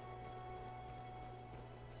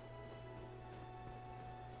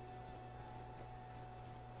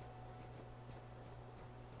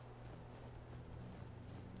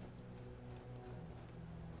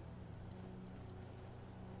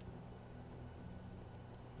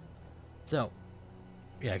 So,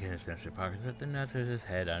 yeah, I can essentially pocket it, then that's just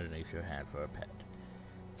head underneath your hand for a pet.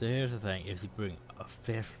 So here's the thing, if you bring a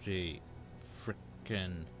 50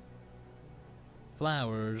 frickin'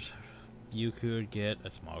 flowers, you could get a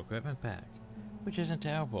small equipment pack. Which isn't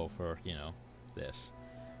terrible for, you know, this.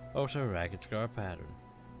 Also a ragged scar pattern,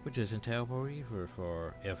 which isn't terrible either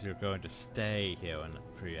for if you're going to stay here in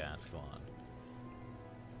pre-Ascalon.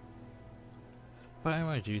 But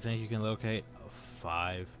anyway, do you think you can locate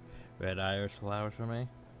 5 red iris flowers for me?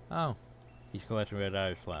 Oh, he's collecting red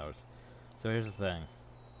iris flowers. So here's the thing.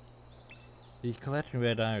 He's collecting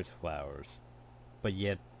red iris flowers, but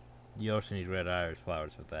yet you also need red iris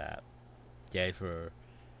flowers for that. Yay for...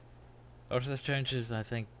 Also this changes, I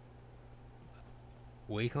think,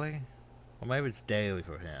 weekly? Or maybe it's daily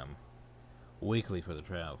for him. Weekly for the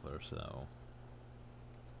traveler, so...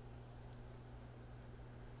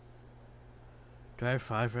 Do I have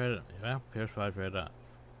 5 red... Well, here's 5 red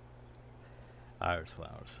iris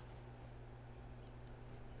flowers.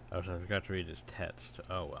 Oh, so I forgot to read his text.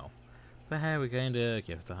 Oh well. But hey, we gained a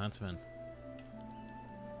gift the huntsman,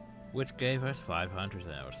 which gave us 5 hunter's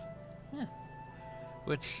hours. Yeah.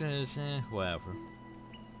 Which is, whatever.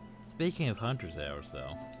 Speaking of hunter's hours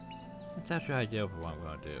though, that's actually ideal for what I'm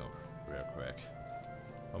going to do real quick.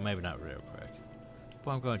 Well, maybe not real quick.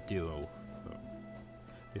 What I'm going to do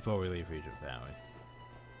before we leave Regent Valley.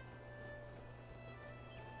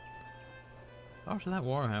 Also, that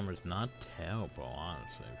Warhammer is not terrible,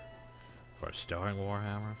 honestly. For a starting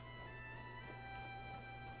Warhammer.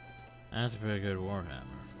 That's a pretty good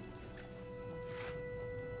Warhammer.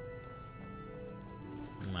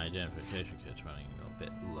 My identification kit's running a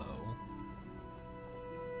bit low.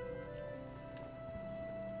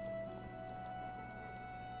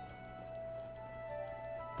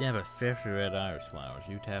 Yeah, but 50 red iris flowers,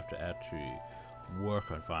 you'd have to actually work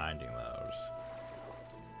on finding those.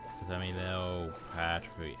 Because, I mean, they're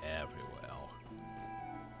practically everywhere.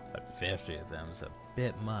 But 50 of them is a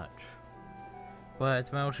bit much. But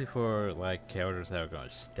it's mostly for, like, characters that are going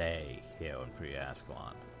to stay here in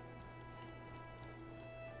pre-Ascalon.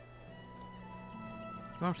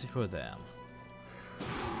 Mostly for them.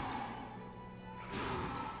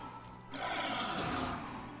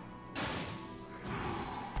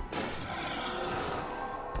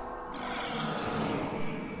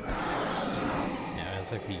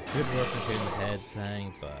 Like the good work in the head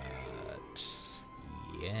thing, but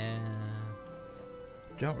yeah,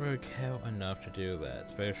 don't really care enough to do that,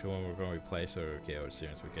 especially when we're going to replace our gear as soon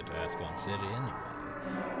as we get to Ascalon City anyway,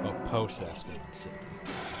 or post Ascalon City.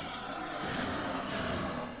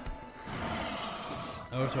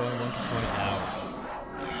 Also, I want to point out,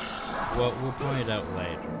 well, we'll point it out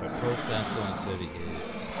later, but post Ascalon City is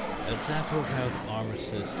an example of how the armor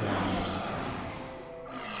system.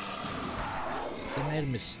 They made a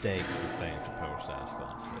mistake with things to post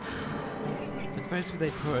Ascalon City. It's basically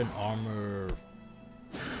they put an armor...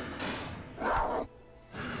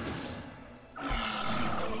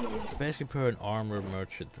 They basically put an armor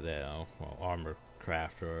merchant there, well, armor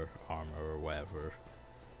crafter, armor or whatever,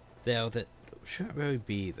 there that shouldn't really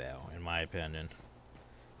be there, in my opinion.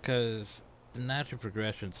 Because the natural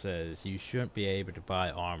progression says you shouldn't be able to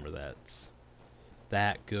buy armor that's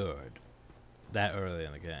that good, that early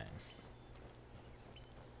in the game.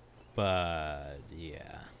 But,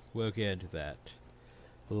 yeah, we'll get into that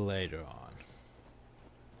later on.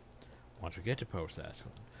 Once we get to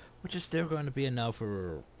post-Ascalon, which is still going to be enough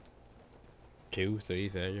for 2-3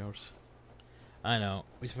 videos. I know,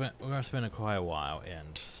 we're going to spend quite a while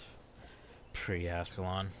in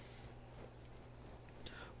pre-Ascalon.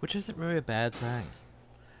 Which isn't really a bad thing.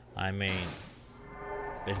 I mean,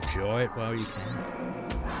 enjoy it while you can.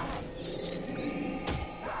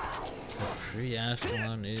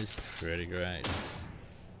 Pre-Ascalon is pretty great.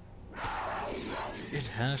 It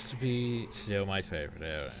has to be still my favorite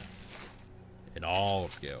area. In all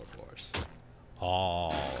of Guild Wars.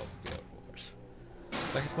 All of Guild Wars.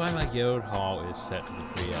 Like, it's why my guild hall is set to the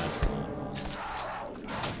pre-Ascalon one.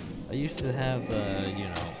 I used to have, you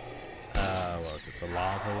know, what was it, the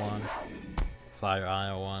lava one? Fire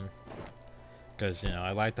Isle one. Because, you know,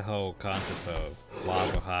 I like the whole concept of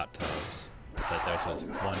lava hot tubs. That there was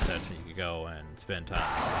one section you could go and spend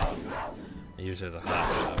time in the hot and use it as a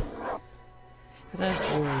hot tub. But that's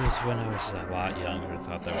was when I was a lot younger and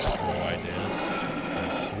thought that was a cool idea.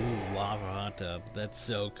 Ooh, lava hot tub, that's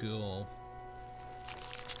so cool.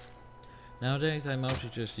 Nowadays I mostly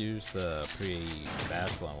just use the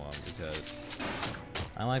pre-Ascalon one because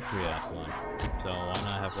I like pre-Ascalon, so why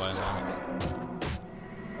not have white ones?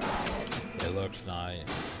 It looks nice.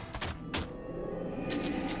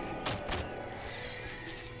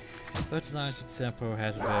 But it's nice, it's simple,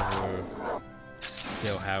 has a bit of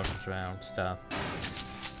still houses around, stuff.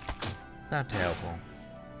 It's not terrible.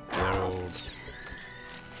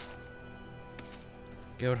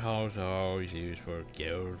 Guild halls are always used for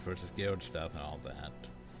guild versus guild stuff and all that.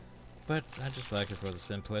 But I just like it for the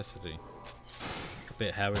simplicity. a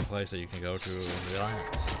bit happy place that you can go to and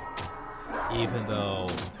relax. Even though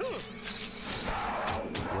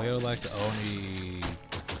we're like the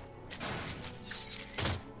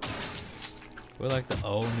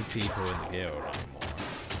only people in the guild anymore.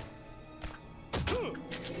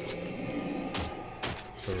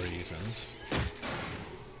 For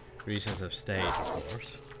reasons of state, of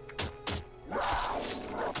course.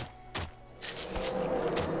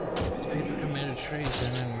 Because people committed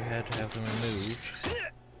treason and we had to have them removed.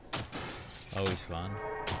 Always fun.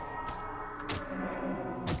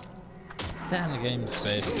 Then the game's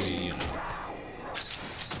basically, you know,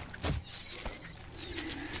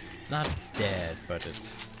 it's not dead, but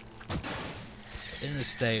it's in a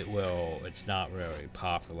state where it's not really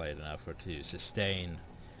populated enough for it to sustain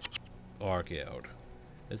our guild.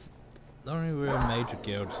 It's the only real major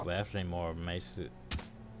guilds left anymore, mostly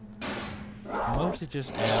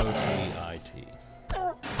just LGIT.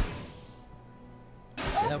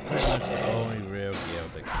 They're pretty much the only real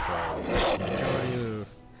guild that controls the majority of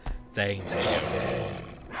things in the guild.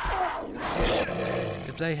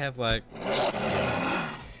 Because they have like, you know,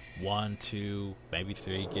 1, 2, maybe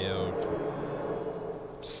 3 guilds,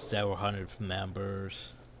 several hundred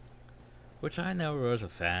members. Which I never was a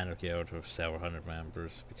fan of guilds with several hundred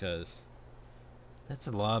members, because that's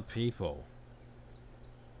a lot of people.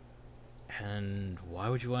 And why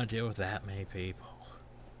would you want to deal with that many people?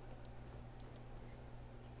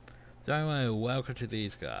 So anyway, welcome to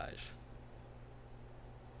these guys.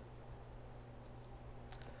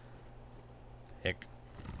 Heck.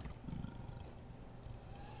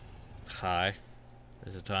 Hi.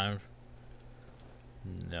 Is it time?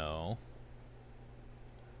 No.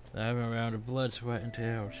 I have a round of blood, sweat, and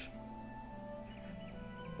tears.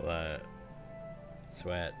 Blood,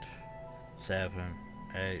 sweat, 7,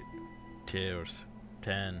 8, tears,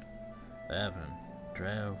 10, 11,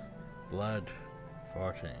 12, blood,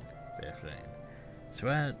 14, 15,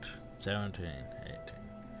 sweat, 17, 18,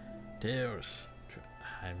 tears.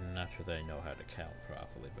 I'm not sure they know how to count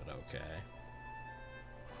properly, but okay.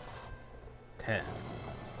 10.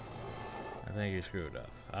 I think you screwed up.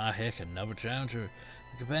 Ah, heck, another challenger.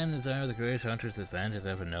 The companions are the greatest hunters this land has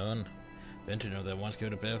ever known. Ventino that once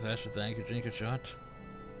killed a bear faster than I could drink a shot.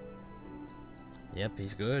 Yep,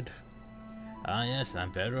 he's good. Ah, yes,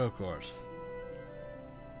 I'm better, of course.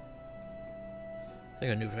 I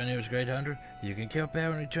think a new friend here is a great hunter. You can kill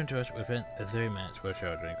bear and return to us within 3 minutes. We'll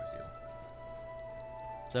share a drink with you.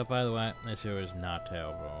 So, by the way, this here is not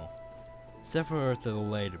terrible. Except for the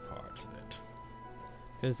later parts of it.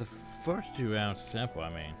 Because the first 2 rounds are simple. I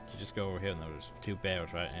mean, you just go over here and there's 2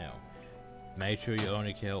 bears right now. Make sure you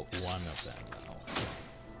only kill 1 of them, though.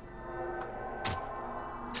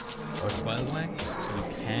 Also, by the way, you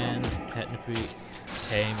can technically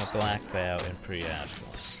tame a black bear in pre-Ascalon.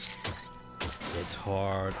 It's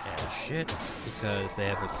hard as shit because they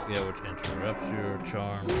have a skill which interrupts your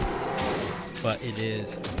charm, but it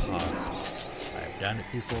is possible. I've done it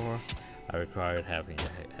before. I required having to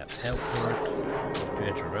have health for it to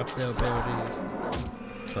interrupt their ability,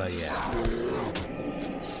 but yeah.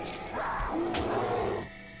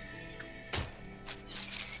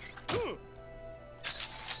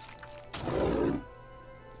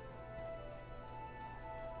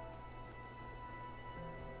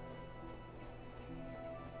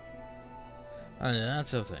 Oh, yeah, that's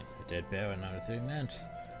the thing. A dead bear in under 3 minutes.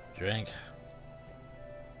 Drink.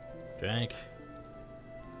 Drink.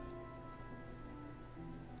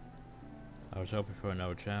 I was hoping for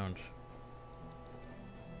another challenge.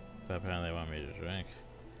 But apparently they want me to drink.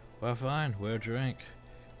 Well, fine. We'll drink.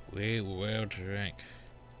 We will drink.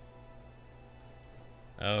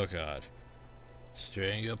 Oh, God.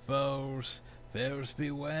 String your bows. Bears be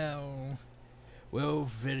well. Will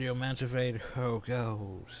video motivate how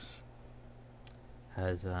goes.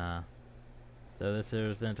 So this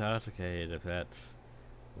is intoxicated, if that's...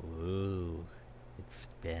 Ooh, it's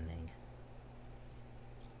spinning.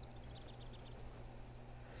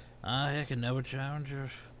 Ah, heck, another challenger.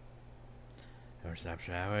 Never stop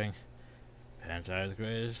shouting. Pants are the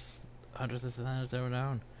greatest hunters this land has ever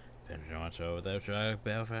known. Pinching on so without trying,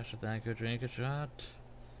 bear faster than I could drink a shot.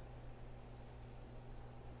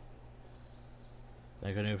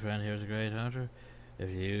 Think a new friend here's a great hunter. If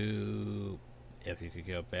you could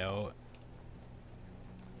kill Bell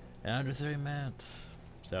in under 3 minutes.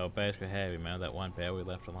 So basically, hey, remember that one bear we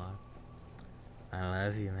left alive? I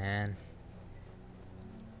love you, man.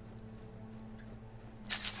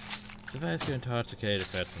 So basically, intoxicated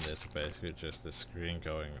effects in this are basically just the screen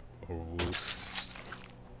going woof.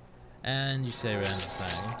 And you say random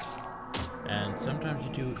things. And sometimes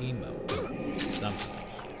you do emote. Sometimes.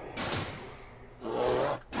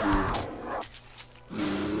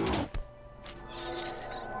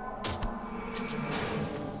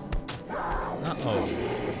 Uh-oh.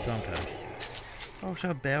 Sometimes. Oh, it's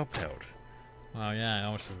a bell pelt. Well, yeah, I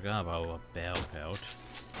almost forgot about a bell pelt.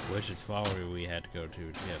 Which is probably we had to go to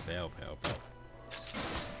get bell pelt, but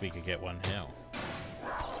we could get one now.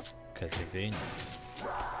 Cause convenience.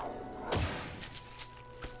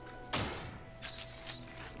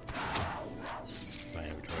 My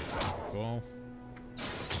inventory's full.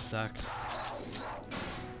 Sucks.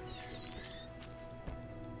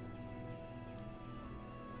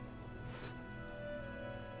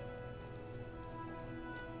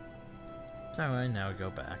 So right now we go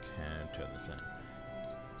back and turn this in.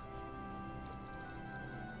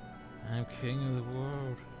 I'm king of the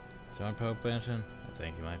world. John Pope Benton? I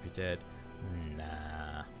think he might be dead.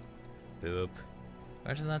 Nah. Boop.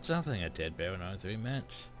 Or isn't that something a dead bear knows 3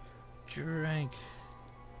 minutes? Drink.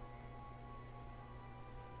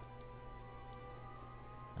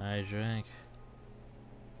 I drank.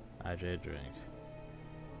 I did drink.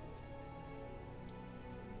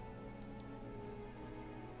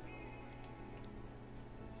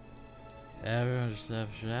 Everyone just have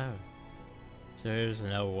a shower. So here's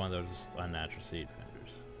another one of those unnatural seed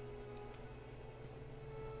vendors.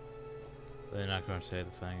 They're not gonna say the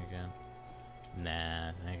thing again? Nah,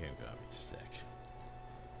 I think I'm gonna be sick.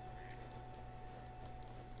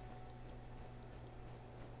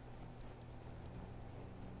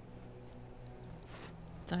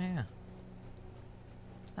 So yeah.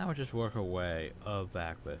 I would just work our way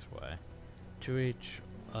back this way to reach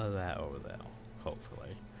that over there,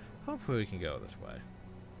 hopefully. Hopefully we can go this way.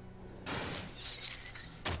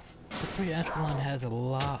 The pre-Escalon has a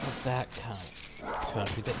lot of that kind of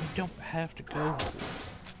country that you don't have to go through.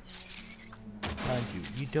 Mind you,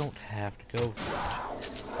 you don't have to go through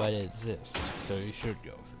it, but it exists, so you should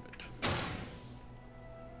go through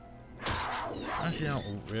it. Actually, no,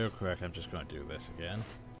 real quick, I'm just gonna do this again.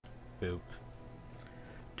 Boop.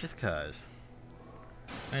 Just cause.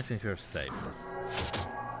 Makes me feel safer.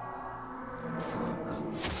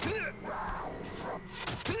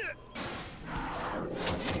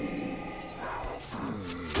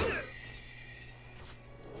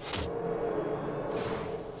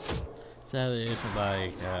 Sadly, it isn't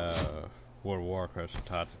like World of Warcraft's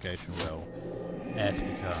intoxication will S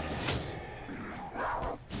becomes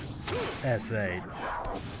S8.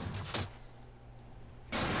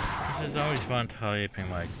 It's always fun typing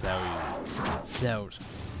like Zell's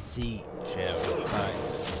sea shells,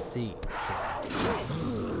 sea shells.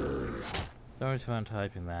 It's always fun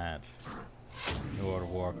typing that in World of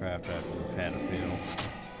Warcraft after the Battlefield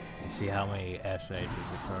and see how many SHs it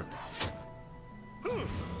hurts.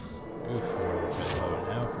 Oof, we're a bit low in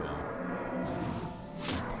health now.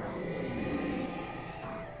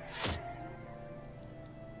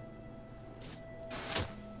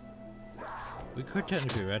 We could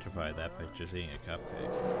technically rectify that by just eating a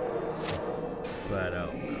cupcake. But oh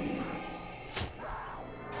well.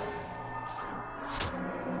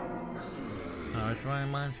 Oh, it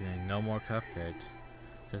reminds me, no more cupcakes.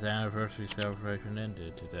 Because the anniversary celebration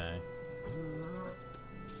ended today.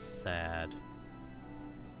 Sad.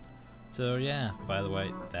 So yeah, by the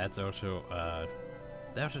way, that's also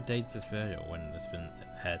dates this video when this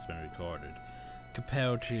has been recorded,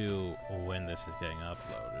 compared to when this is getting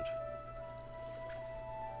uploaded.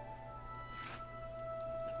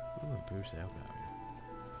 Ooh, boost out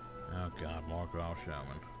value. Oh god, more Grawl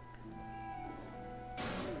Shaman.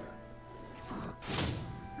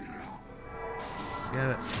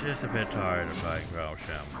 Yeah, just a bit tired of fighting Grawl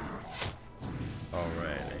Shaman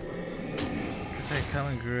already. Cause they come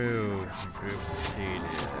in groups of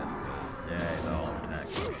tedious. Yeah, they all attack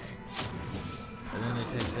me. And then they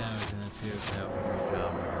take damage and then fuse out with each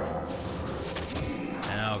other.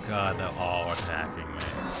 And oh god, they're all attacking me.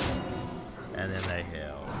 And then they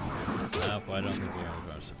heal. Nope, I don't think we're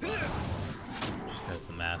going to survive this one. Just because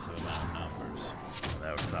the massive amount of numbers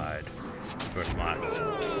outside. First my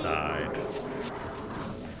side.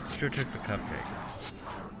 Sure took the cupcake.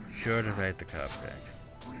 Sure have ate the cupcake.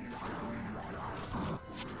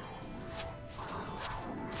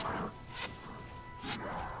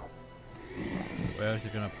 Where is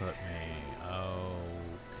it gonna put me?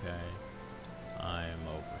 Okay. I'm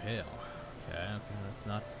over here. Okay,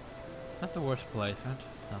 that's not the worst placement.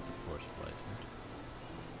 It's not the worst placement.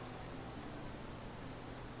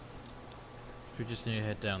 We just need to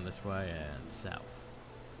head down this way and south.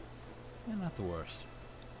 Yeah, not the worst.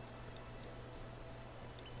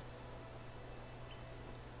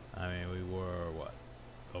 I mean, we were, what,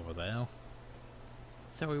 over there?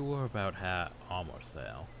 So we were about almost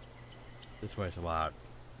there. This way's a lot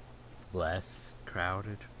less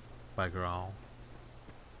crowded by Grawl.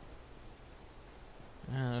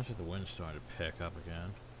 Yeah, that's just the wind's starting to pick up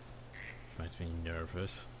again. Makes me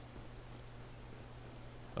nervous.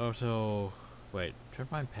 Also, wait,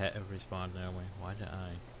 did my pet ever respawn that way? Why did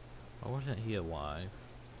I? Why wasn't he alive?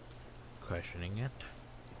 Questioning it.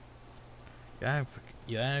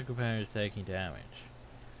 Your animal companion is taking damage.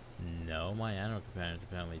 No, my animal companion is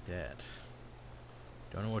apparently dead.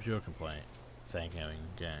 Don't know what your complaint. Thinking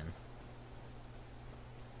again.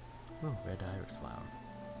 Oh, red iris flower.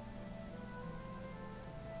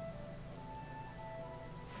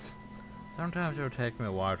 Sometimes it will take me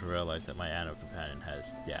a while to realize that my animal companion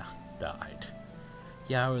has, died.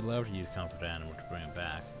 Yeah, I would love to use comfort animal to bring him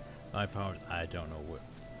back. My problem is I don't know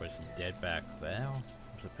was he dead back there? I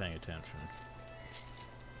wasn't paying attention.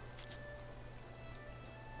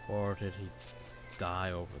 Or did he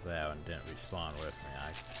die over there and didn't respawn with me?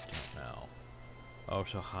 I don't know.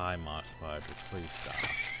 Also, hi Moss Spider, please stop.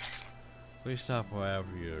 Please stop whatever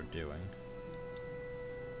you're doing.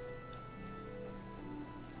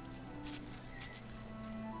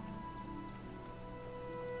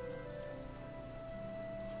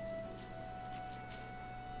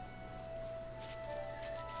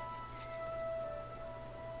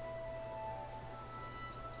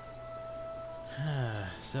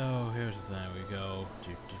 So here's the thing, we go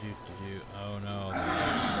oh no.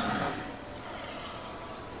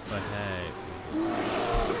 But hey,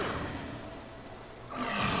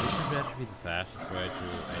 this should actually be the fastest way to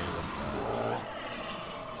a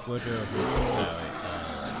Twitter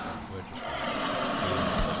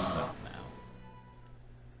now.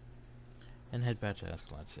 And head back to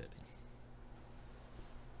Escalon City.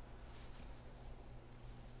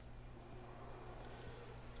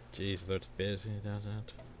 Jeez, looks busy, doesn't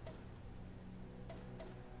it?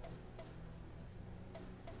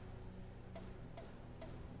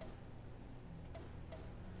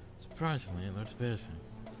 Surprisingly, it looks busy.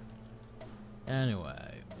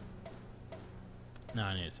 Anyway. Now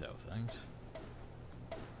I need to sell things.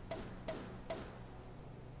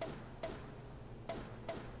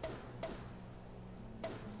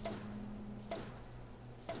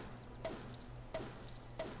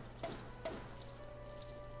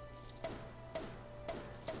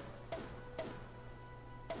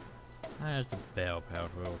 There's the bell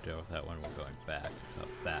pouch. We'll deal with that when we're going back up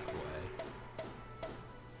that way.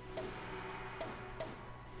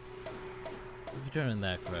 We can turn in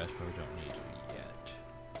that crash, but we don't need to yet.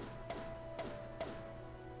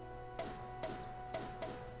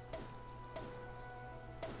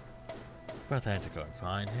 But things are going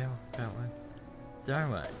fine here, apparently. So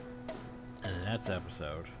anyway, in the next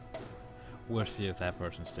episode, we'll see if that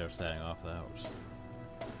person's still setting off the house.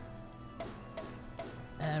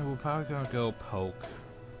 And we're probably going to go poke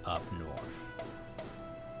up north.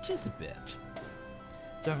 Just a bit.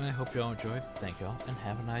 So I really hope you all enjoyed. Thank you all, and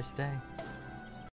have a nice day.